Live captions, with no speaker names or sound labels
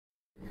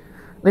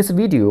This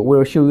video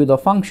will show you the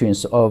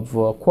functions of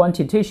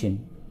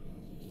quantitation.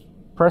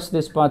 Press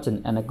this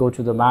button and go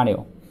to the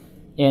menu.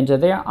 And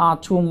there are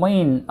two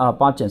main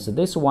buttons.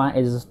 This one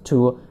is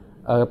to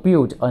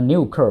build a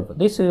new curve.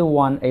 This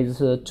one is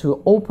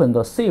to open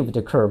the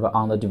saved curve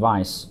on the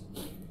device.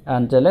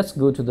 And let's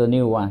go to the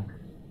new one.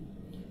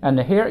 And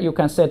here you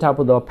can set up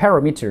the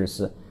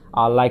parameters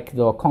like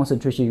the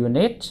concentration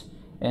unit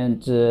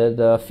and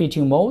the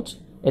fitting mode.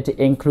 It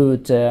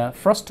includes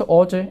first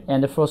order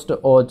and first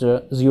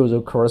order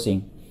zero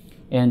crossing.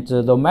 And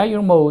the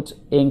manual mode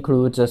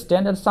includes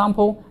standard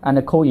sample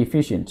and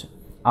coefficient.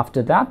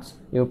 After that,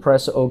 you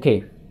press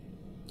OK.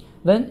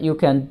 Then you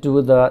can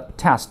do the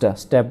test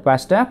step by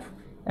step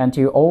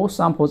until all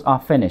samples are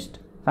finished.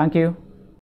 Thank you.